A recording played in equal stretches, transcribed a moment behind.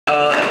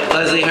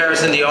Leslie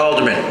Harrison, the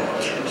alderman.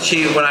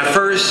 When I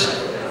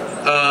first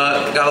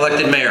got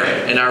elected mayor,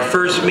 in our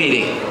first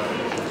meeting,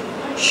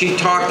 she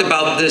talked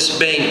about this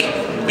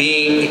bank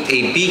being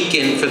a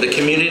beacon for the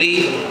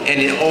community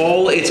and in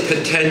all its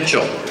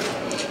potential.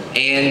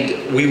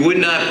 And we would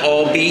not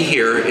all be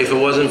here if it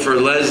wasn't for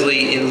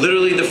Leslie in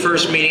literally the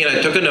first meeting, and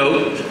I took a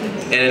note,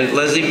 and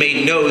Leslie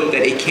made note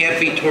that it can't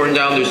be torn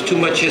down. There's too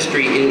much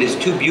history. It is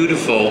too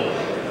beautiful.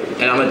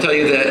 And I'm going to tell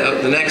you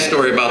the next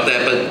story about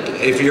that. But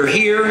if you're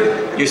here,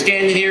 you're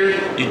standing here,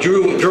 you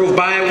drove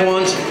by it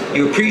once,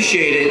 you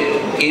appreciate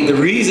it. The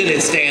reason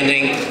it's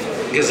standing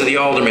because of the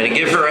alderman. And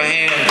give her a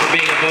hand for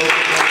being a vocal.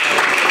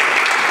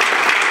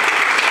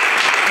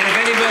 And if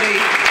anybody,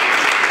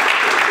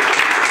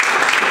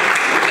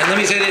 and let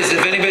me say this,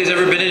 if anybody's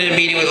ever been in a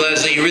meeting with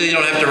Leslie, you really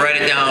don't have to write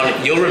it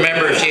down. You'll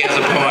remember if she has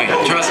a point.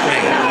 Trust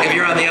me, if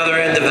you're on the other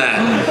end of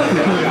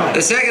that.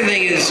 The second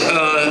thing is,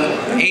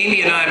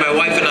 Amy and I, my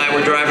wife and I,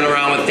 were driving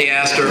around with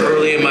Theaster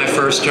early in my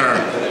first term.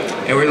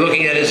 And we were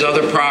looking at his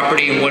other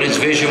property and what his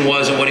vision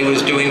was and what he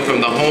was doing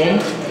from the home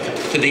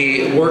to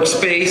the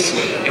workspace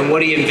and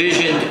what he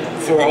envisioned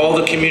for all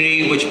the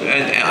community, which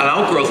an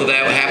outgrowth of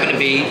that would happen to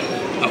be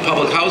a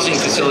public housing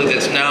facility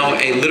that's now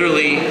a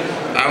literally,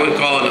 I would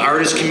call an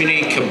artist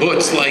community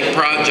kibbutz-like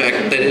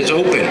project that is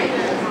open.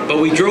 But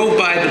we drove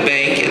by the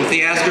bank and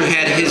Theaster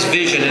had his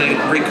vision and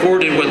it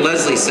recorded what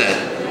Leslie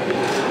said.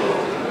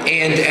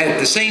 And at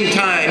the same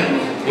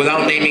time,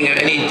 without naming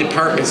any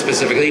department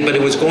specifically, but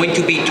it was going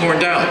to be torn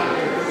down.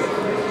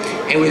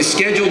 It was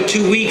scheduled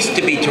 2 weeks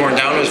to be torn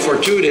down. It was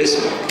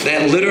fortuitous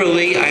that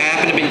literally I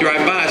happened to be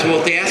driving by. I said,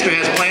 well, Theaster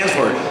has plans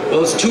for it.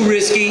 Well, it's too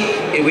risky.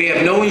 We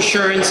have no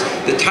insurance.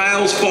 The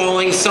tile's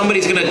falling.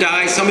 Somebody's going to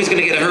die. Somebody's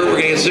going to get hurt.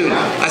 We're going to get sued.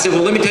 I said,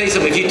 well, let me tell you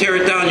something. If you tear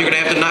it down, you're going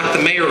to have to knock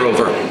the mayor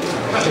over.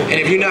 And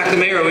if you knock the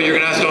mayor over, you're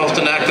going to have to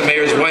also knock the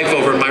mayor's wife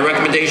over. My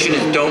recommendation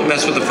is don't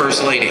mess with the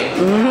first lady.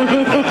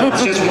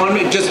 It's just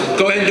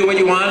go ahead and do what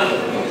you want.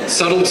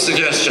 Subtle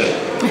suggestion.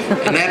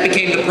 And that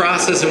became the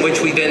process in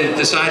which we then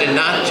decided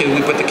not to.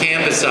 We put the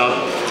canvas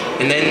up,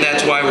 and then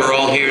that's why we're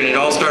all here. And it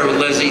all started with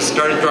Leslie,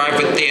 started Drive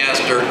with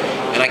Theaster,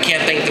 and I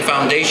can't thank the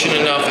foundation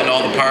enough and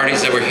all the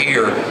parties that were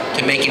here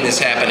to making this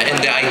happen. And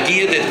the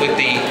idea that with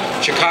the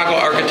Chicago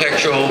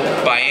Architectural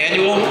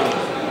Biannual,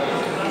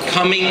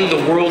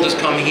 the world has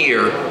come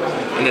here,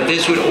 and that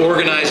this would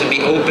organize and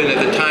be open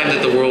at the time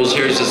that the world's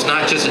here. So it's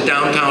not just a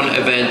downtown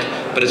event,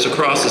 but it's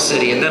across the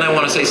city. And then I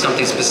want to say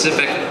something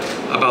specific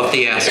about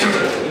Theaster.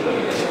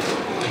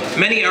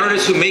 Many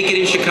artists who make it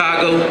in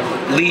Chicago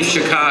leave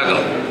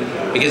Chicago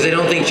because they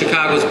don't think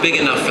Chicago's big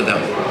enough for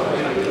them.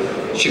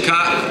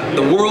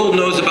 The world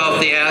knows about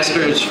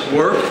Theaster's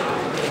work,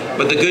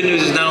 but the good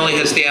news is not only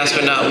has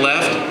Theaster not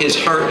left, his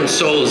heart and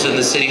soul is in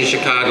the city of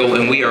Chicago,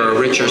 and we are a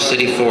richer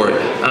city for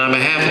it. On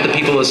behalf of the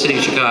people of the city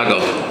of Chicago,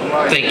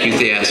 thank you,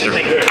 Theaster.